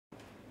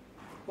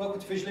Welcome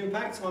to Visual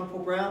Impact. I'm Paul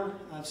Brown,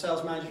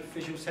 Sales Manager for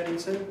Visuals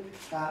Teddington,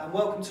 and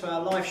welcome to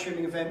our live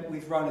streaming event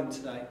with Roland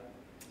today.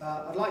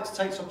 I'd like to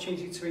take this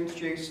opportunity to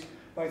introduce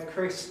both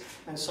Chris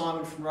and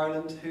Simon from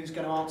Roland, who's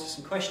going to answer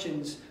some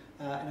questions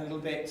in a little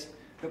bit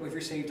that we've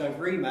received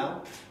over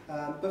email.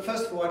 But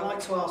first of all, I'd like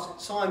to ask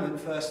Simon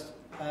first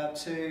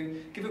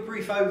to give a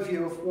brief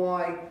overview of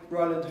why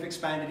Roland have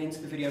expanded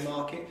into the video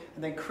market,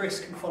 and then Chris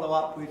can follow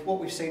up with what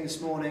we've seen this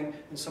morning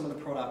and some of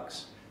the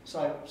products.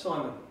 So,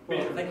 Simon.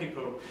 Brilliant, thank you,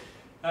 Paul.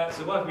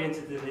 So why have we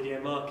entered the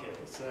video market?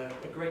 It's a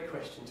great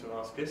question to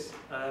ask us.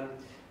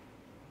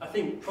 I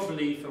think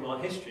probably from our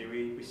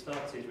history, we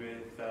started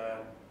with,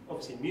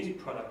 obviously music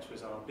products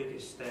was our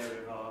biggest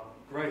area of our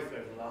growth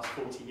over the last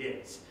 40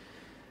 years.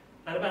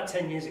 And about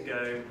 10 years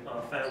ago,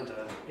 our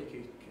founder,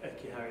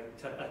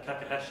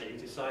 Takahashi,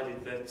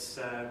 decided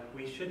that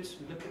we should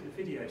look at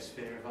the video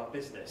sphere of our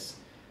business.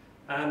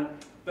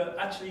 But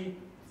actually,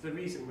 the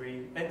reason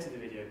we entered the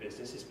video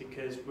business is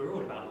because we're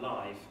all about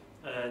live.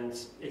 And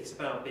it's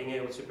about being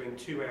able to bring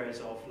two areas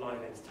of live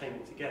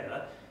entertainment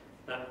together,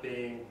 that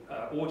being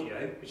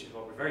audio, which is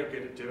what we're very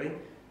good at doing,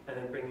 and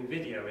then bringing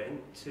video in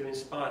to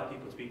inspire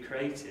people to be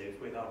creative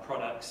with our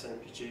products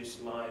and produce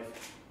live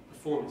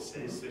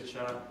performances which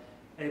are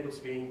able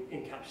to be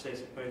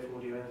encapsulated both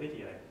audio and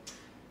video.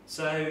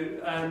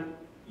 So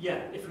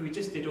yeah, if we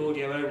just did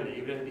audio only,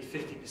 it would only be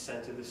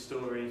 50% of the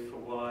story for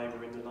why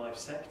we're in the live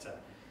sector.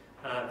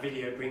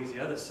 Video brings the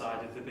other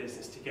side of the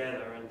business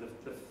together, and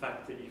the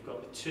fact that you've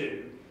got the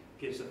two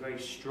gives a very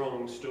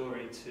strong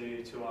story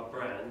to our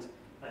brand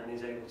and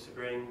is able to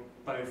bring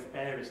both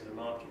areas of the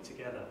market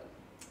together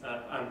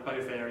and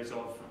both areas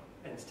of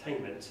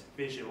entertainment,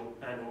 visual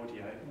and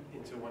audio,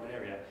 into one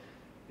area,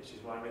 which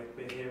is why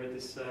we're here at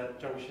this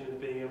junction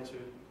of being able to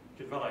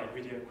provide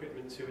video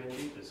equipment to end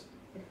users.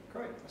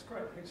 Great, that's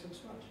great, thanks so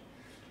much.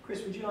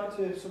 Chris, would you like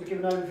to sort of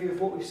give an overview of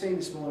what we've seen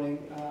this morning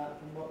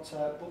and what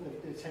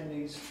the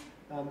attendees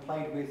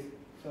played with,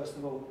 first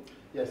of all?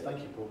 Yes, thank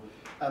you, Paul.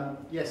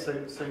 Yes,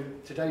 so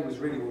today was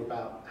really all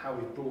about how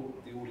we've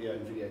brought the audio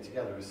and video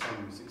together, as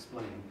Simon was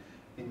explaining,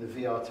 in the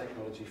VR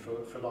technology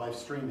for live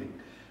streaming.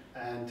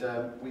 And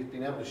we've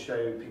been able to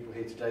show people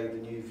here today the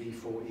new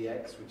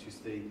V-4EX, which is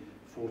the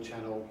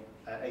 4-channel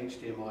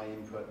HDMI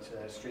input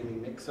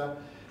streaming mixer.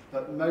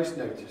 But most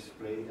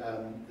noticeably,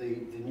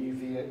 the new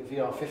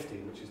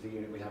VR50, which is the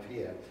unit we have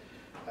here.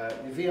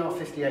 The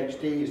VR50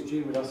 HD is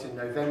due with us in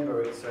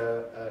November. It's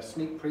a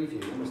sneak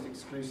preview, almost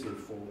exclusive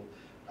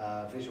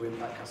for Visual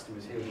Impact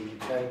customers here in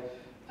the UK,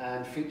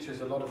 and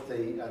features a lot of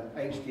the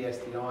HD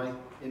SDI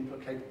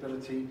input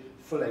capability,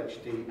 full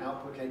HD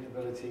output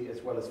capability,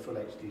 as well as full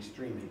HD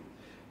streaming.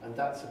 And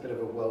that's a bit of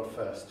a world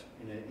first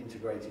in an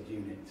integrated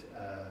unit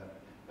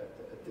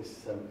at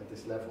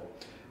this level.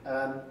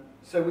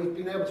 So we've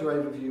been able to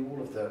overview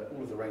all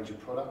of the range of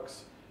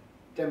products,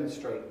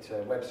 demonstrate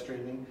web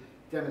streaming,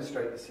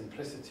 demonstrate the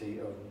simplicity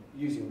of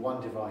using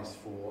one device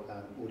for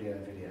audio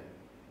and video.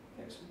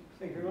 Excellent,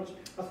 thank you very much.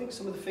 I think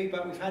some of the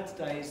feedback we've had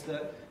today is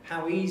that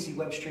how easy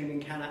web streaming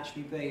can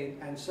actually be,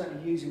 and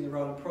certainly using the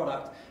Roland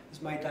product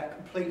has made that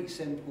completely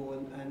simple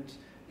and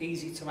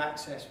easy to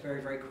access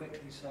very, very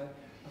quickly. So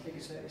I think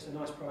it's a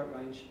nice product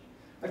range.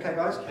 Okay,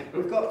 guys,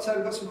 we've got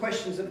some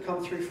questions that have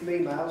come through from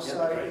emails.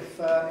 Yeah,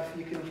 so if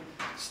you can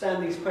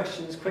stand these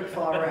questions quick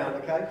fire around,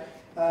 okay?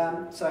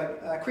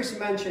 Chris in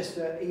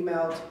Manchester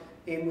emailed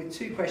in with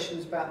two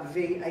questions about the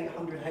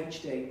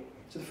V800HD.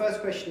 So the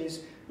first question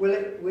is, will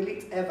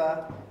it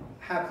ever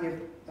have the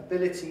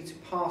ability to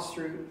pass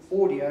through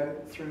audio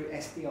through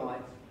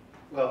SDI?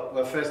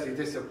 Well, firstly,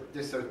 this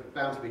is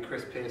bound to be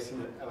Chris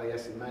Pearson at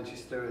LAS in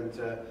Manchester,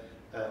 and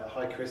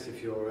hi Chris,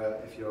 if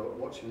you're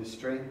watching the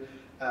stream.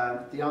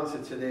 The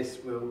answer to this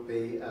will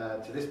be,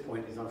 to this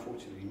point, is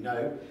unfortunately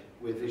no.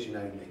 We're vision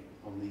only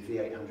on the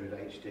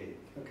V800HD.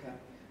 Okay.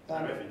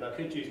 I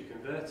could use a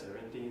converter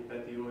and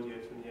de-embed the audio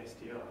from the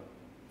SDI.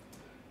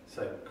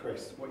 So,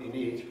 Chris, what you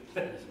need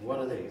is one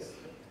of these.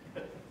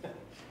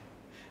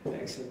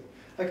 Excellent.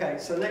 Okay,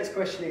 so the next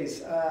question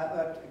is,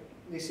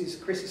 this is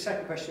Chris's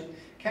second question.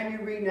 Can you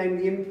rename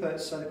the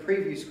inputs so the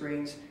preview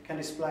screens can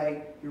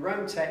display your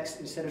own text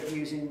instead of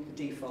using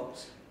the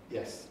defaults?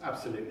 Yes,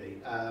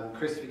 absolutely.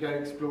 Chris, if you go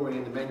exploring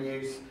in the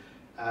menus,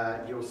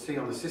 you'll see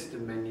on the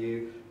system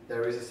menu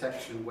there is a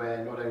section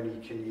where not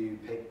only can you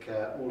pick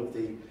all of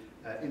the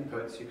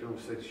inputs, you can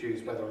also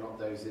choose whether or not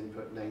those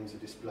input names are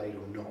displayed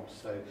or not.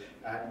 So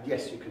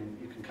yes, you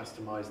can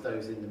customize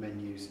those in the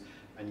menus,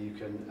 and you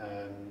can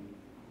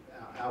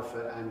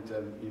alpha and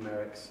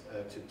numerics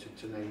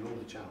to name all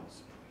the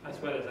channels. As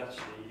well as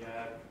actually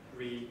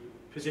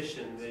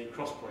reposition the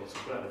cross points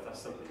as well, if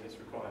that's something that's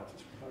required.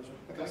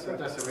 That's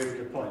a really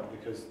good point,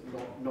 because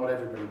not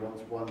everybody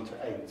wants 1 to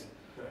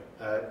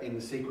 8 in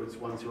the sequence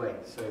 1 to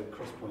 8. So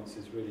cross points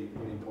is really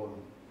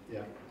important.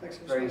 Yeah, thanks.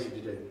 Very easy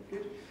to do.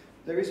 Good.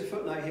 There is a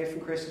footnote here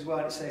from Chris as well.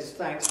 It says,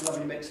 "Thanks,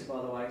 lovely mixer,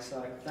 by the way."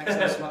 So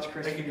thanks so much,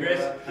 Chris. Thank you,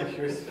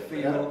 Chris. For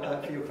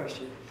your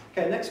question.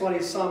 Okay, next one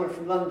is Simon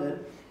from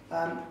London.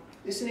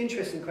 This is an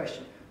interesting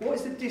question. What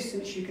is the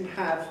distance you can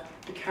have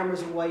the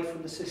cameras away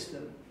from the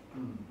system?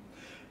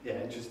 Yeah,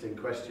 interesting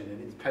question,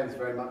 and it depends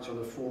very much on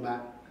the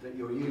format that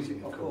you're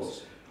using, of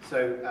course.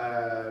 So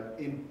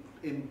in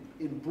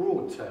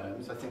broad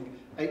terms, I think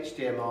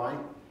HDMI,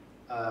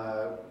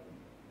 I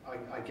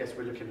guess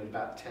we're looking at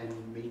about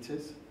 10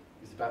 meters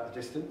is about the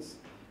distance.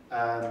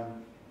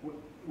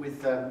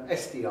 With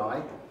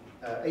SDI,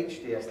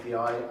 HD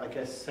SDI, I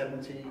guess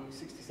 60,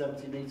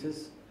 70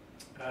 meters.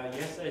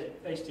 Yes,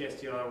 HD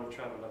SDI will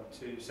travel up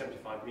to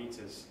 75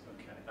 meters.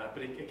 Okay.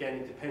 But again,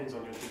 it depends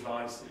on your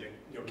device,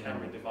 your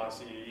camera device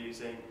that you're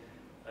using,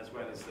 as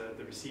well as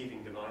the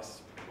receiving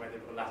device, whether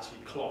it will actually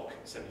clock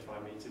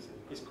 75 meters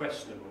is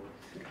questionable.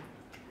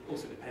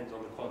 Also depends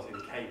on the quality of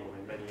the cable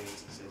in many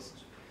instances.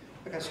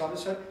 Okay, Simon,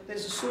 so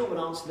there's a sort of an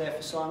answer there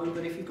for Simon,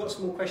 but if you've got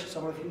some more questions,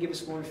 Simon, if you can give us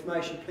some more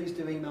information, please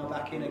do email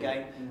back in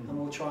again, and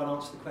we'll try and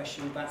answer the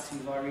question back to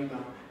you via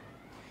email.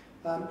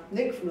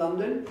 Nick from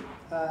London,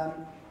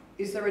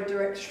 is there a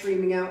direct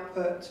streaming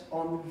output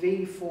on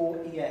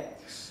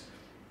V-4EX?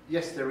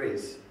 Yes, there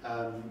is.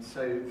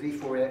 So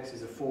V-4EX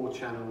is a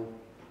 4-channel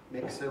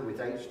mixer with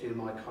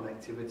HDMI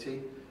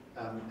connectivity.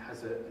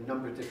 Has a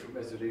number of different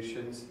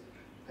resolutions.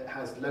 It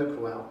has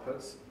local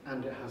outputs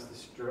and it has the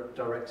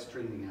direct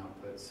streaming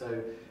output.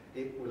 So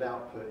it will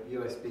output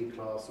USB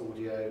class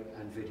audio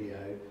and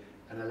video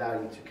and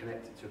allow you to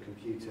connect it to a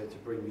computer to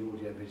bring the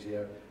audio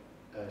video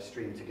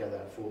stream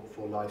together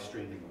for live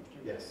streaming.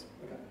 Yes.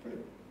 Okay,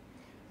 brilliant.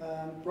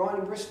 Brian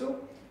in Bristol,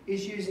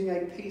 is using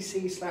a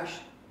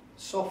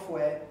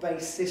PC/software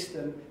based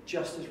system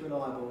just as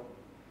reliable?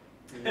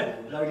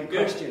 Loaded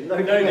question.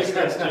 Loaded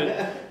question.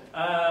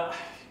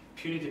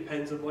 Purely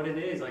depends on what it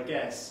is, I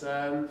guess.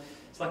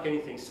 It's like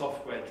anything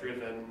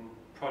software-driven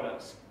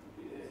products.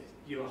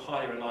 You're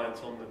highly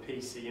reliant on the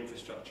PC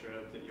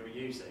infrastructure that you're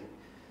using.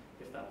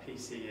 If that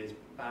PC is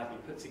badly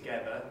put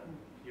together,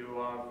 you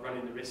are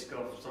running the risk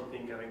of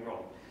something going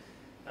wrong.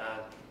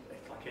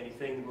 Like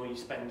anything, the more you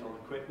spend on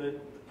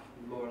equipment,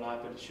 the more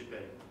reliable it should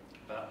be.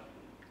 But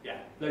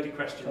yeah, loaded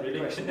question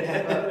really.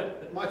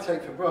 My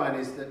take for Brian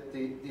is that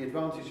the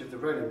advantage of the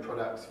Roland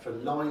products for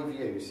live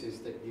use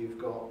is that you've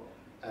got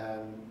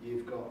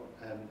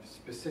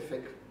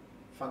specific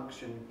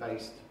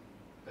function-based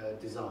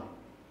design.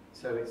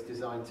 So it's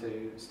designed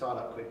to start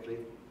up quickly,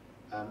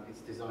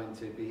 it's designed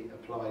to be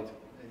applied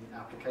in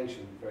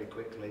application very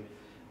quickly,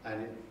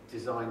 and it's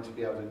designed to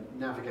be able to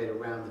navigate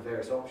around the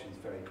various options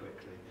very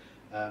quickly.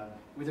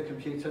 With a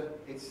computer,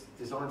 it's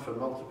designed for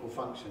multiple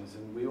functions,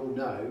 and we all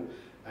know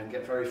and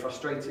get very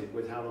frustrated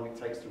with how long it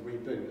takes to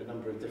reboot a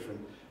number of different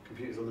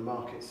computers on the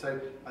market. So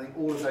I think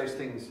all of those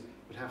things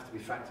would have to be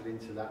factored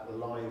into that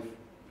live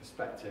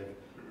perspective,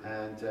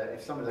 and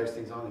if some of those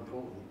things aren't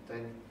important,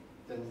 then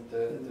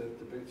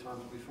the boot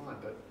times will be fine.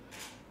 But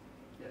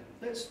yeah,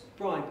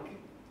 Brian,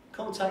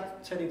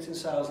 contact Teddington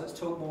Sales. Let's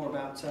talk more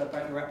about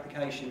your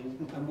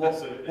application and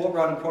what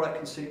Roland product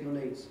can suit your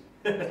needs.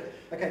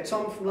 Okay,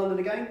 Tom from London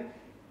again.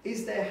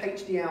 Is there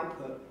HD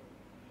output?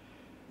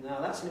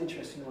 Now that's an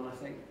interesting one, I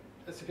think.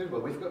 That's a good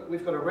one.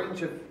 We've got a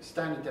range of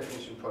standard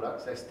definition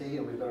products, SD,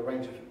 and we've got a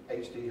range of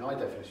HD high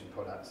definition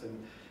products,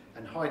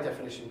 and high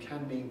definition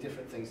can mean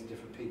different things to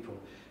different people.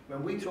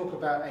 When we talk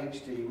about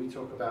HD, we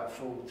talk about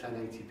full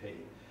 1080p.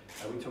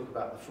 We talk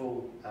about the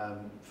full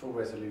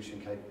resolution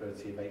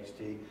capability of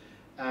HD,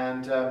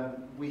 and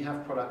we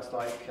have products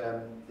like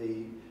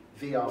the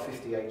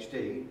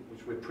VR-50HD,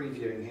 which we're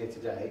previewing here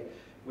today,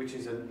 which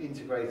is an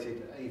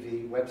integrated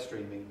AV web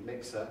streaming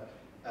mixer,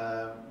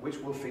 which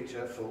will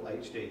feature full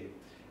HD.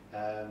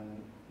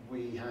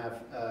 We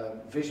have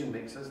vision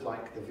mixers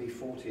like the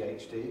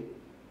V40HD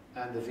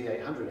and the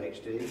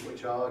V800HD,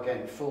 which are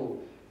again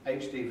full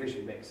HD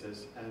vision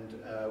mixers and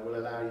will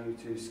allow you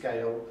to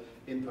scale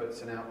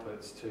inputs and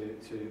outputs to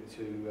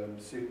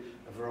suit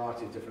a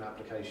variety of different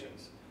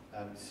applications.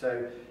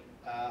 So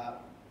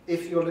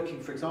if you're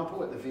looking, for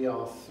example, at the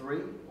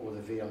VR3 or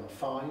the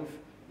VR5,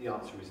 the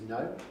answer is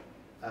no.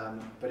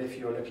 But if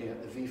you're looking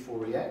at the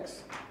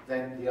V-4EX,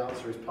 then the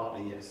answer is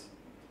partly yes.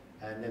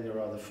 And then there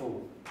are the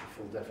full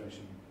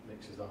definition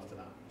mixers after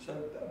that. So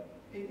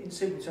in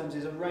simple terms,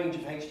 there's a range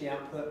of HD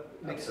output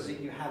mixers that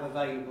you have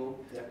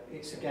available. Yeah.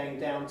 It's again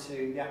down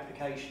to the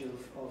application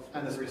of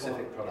and the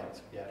specific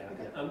product. Yeah.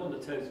 Okay. And one of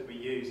the terms that we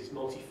use is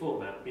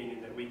multi-format,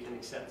 meaning that we can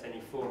accept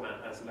any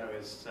format as low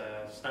as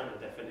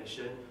standard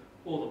definition,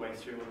 all the way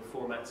through all the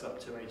formats up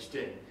to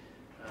HD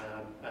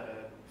at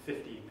a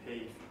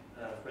 50p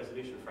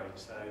resolution frame.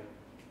 So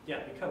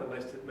yeah, we cover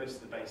most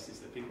of the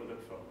bases that people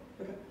look for.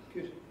 Okay,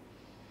 good.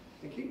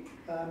 Thank you.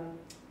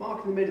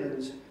 Mark in the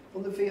Midlands,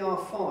 on the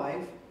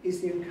VR5,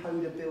 is the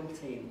encoder built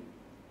in?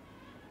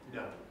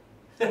 No.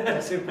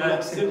 Simple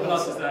answer to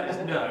that is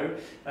no.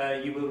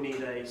 You will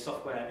need a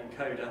software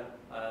encoder,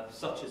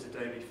 such as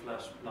Adobe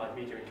Flash Live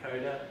Media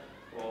Encoder,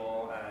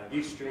 or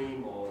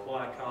Ustream, or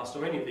Wirecast,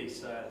 or any of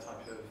these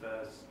type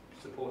of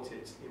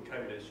supported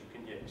encoders you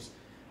can use.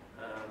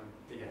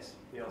 But yes,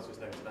 the answer is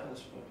no to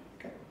that.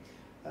 Okay.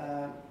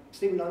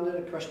 Stephen London,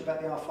 a question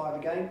about the R5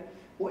 again.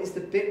 What is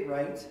the bit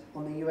rate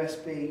on the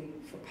USB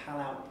for PAL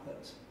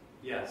output?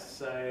 Yes,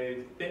 so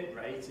bit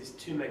rate is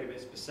 2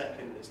 megabits per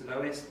second at its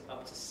lowest,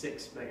 up to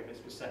 6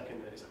 megabits per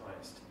second at its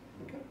highest.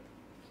 Okay,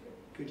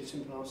 good,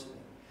 simple answer there.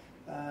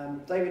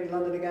 David in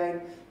London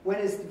again. When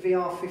is the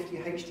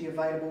VR50HD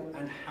available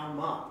and how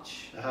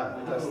much?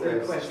 That's the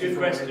good question.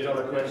 question.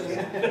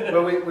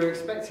 Well, we're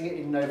expecting it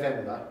in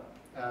November,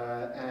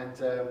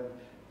 and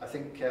I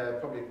think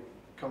probably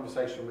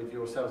conversation with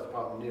your sales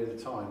department near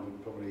the time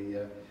would probably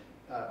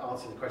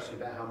answer the question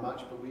about how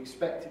much, but we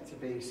expect it to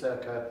be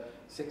circa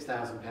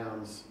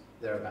 £6,000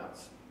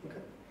 thereabouts.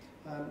 Okay.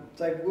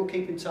 David, we'll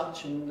keep in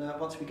touch, and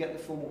once we get the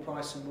formal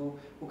pricing,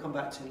 we'll come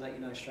back to you and let you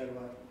know straight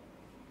away.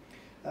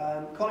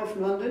 Colin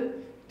from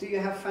London, do you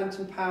have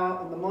phantom power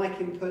on the mic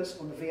inputs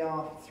on the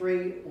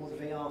VR3 or the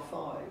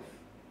VR5?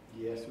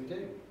 Yes, we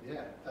do.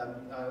 Yeah.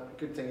 The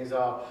good thing is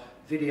our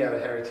video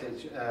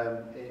heritage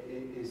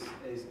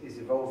is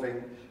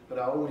evolving, but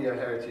our audio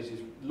heritage is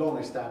long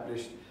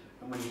established.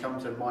 And when you come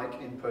to mic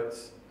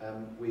inputs,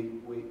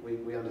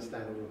 we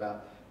understand all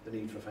about the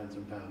need for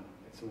phantom power.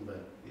 It's all there.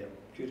 Yeah.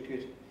 Good,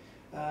 good.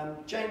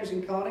 James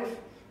in Cardiff,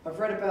 I've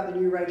read about the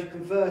new range of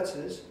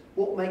converters.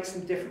 What makes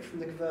them different from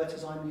the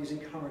converters I'm using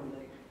currently?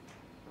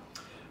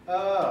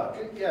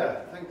 Good,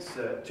 yeah, thanks,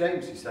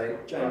 James, you say?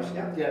 James,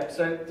 yeah. Yeah,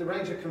 so the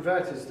range of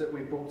converters that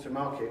we brought to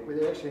market,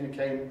 they actually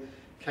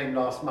came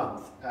last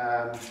month,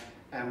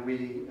 and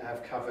we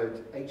have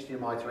covered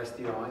HDMI to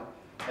SDI,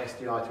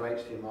 SDI to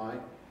HDMI,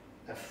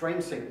 a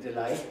frame sync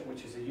delay,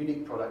 which is a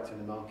unique product in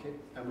the market,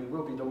 and we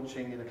will be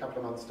launching in a couple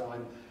of months'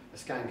 time a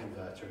scan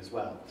converter as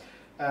well.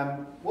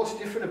 What's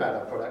different about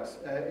our products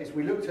is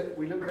we looked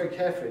very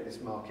carefully at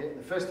this market, and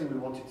the first thing we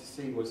wanted to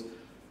see was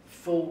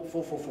full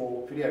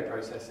 444 video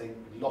processing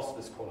with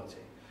lossless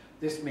quality.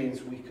 This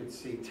means we could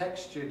see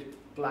textured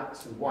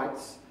blacks and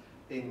whites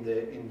in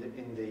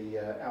the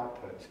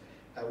output.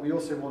 We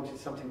also wanted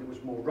something that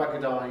was more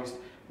ruggedized,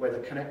 where the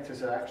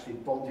connectors are actually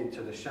bonded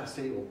to the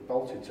chassis or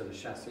bolted to the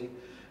chassis,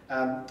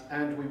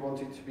 and we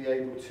wanted to be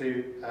able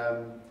to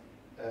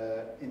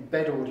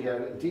embed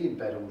audio and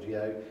de-embed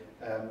audio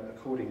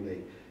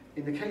accordingly.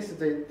 In the case of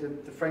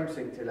the frame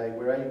sync delay,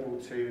 we're able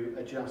to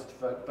adjust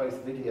for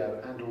both video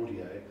and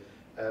audio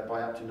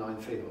by up to 9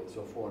 fields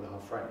or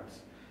 4.5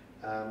 frames.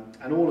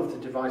 And all of the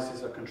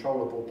devices are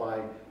controllable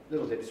by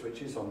little dip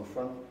switches on the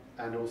front,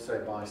 and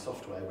also by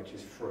software which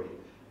is free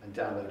and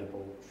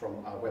downloadable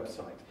from our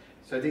website.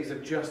 So these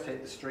have just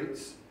hit the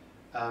streets.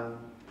 Our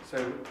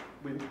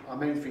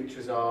main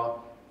features are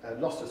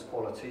lossless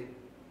quality,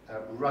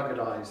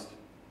 ruggedized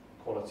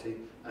quality,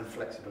 and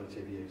flexibility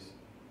of use.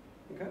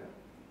 Okay.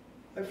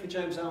 Hopefully,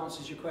 James, that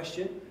answers your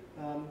question.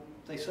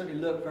 They certainly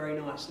look very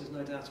nice, there's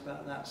no doubt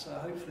about that. So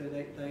hopefully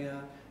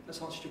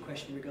that's answered your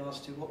question in regards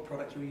to what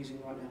product you're using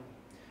right now.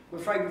 I'm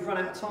afraid we've run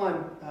out of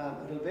time a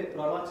little bit,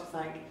 but I'd like to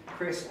thank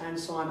Chris and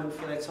Simon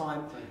for their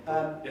time.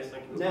 Yes,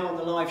 thank you. Now on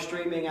the live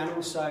streaming and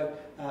also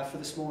for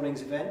this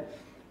morning's event.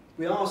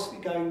 We are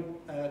going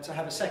to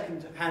have a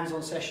second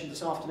hands-on session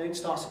this afternoon,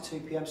 starts at 2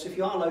 PM. So if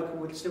you are local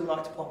and would still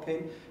like to pop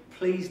in,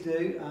 please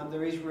do.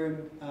 There is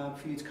room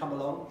for you to come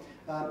along.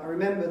 And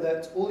remember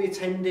that all the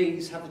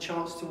attendees have the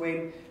chance to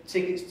win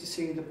tickets to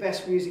see the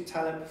best music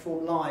talent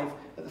perform live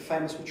at the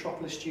famous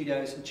Metropolis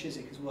Studios in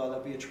Chiswick as well.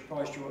 There'll be a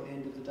prize draw at the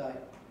end of the day.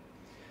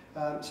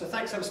 So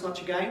thanks ever so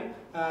much again.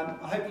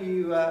 I hope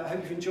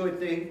you've enjoyed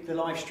the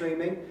live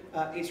streaming.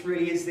 It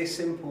really is this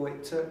simple.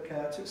 It took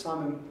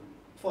Simon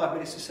 5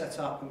 minutes to set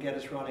up and get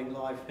us running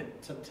live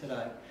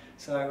today.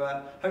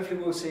 So hopefully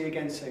we'll see you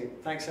again soon.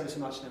 Thanks ever so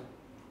much now.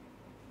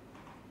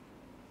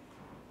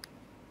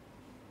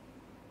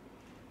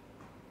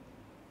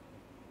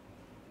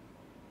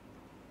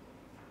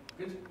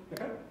 Good.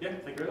 Okay. Yeah,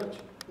 thank you very much.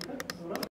 Okay. All right.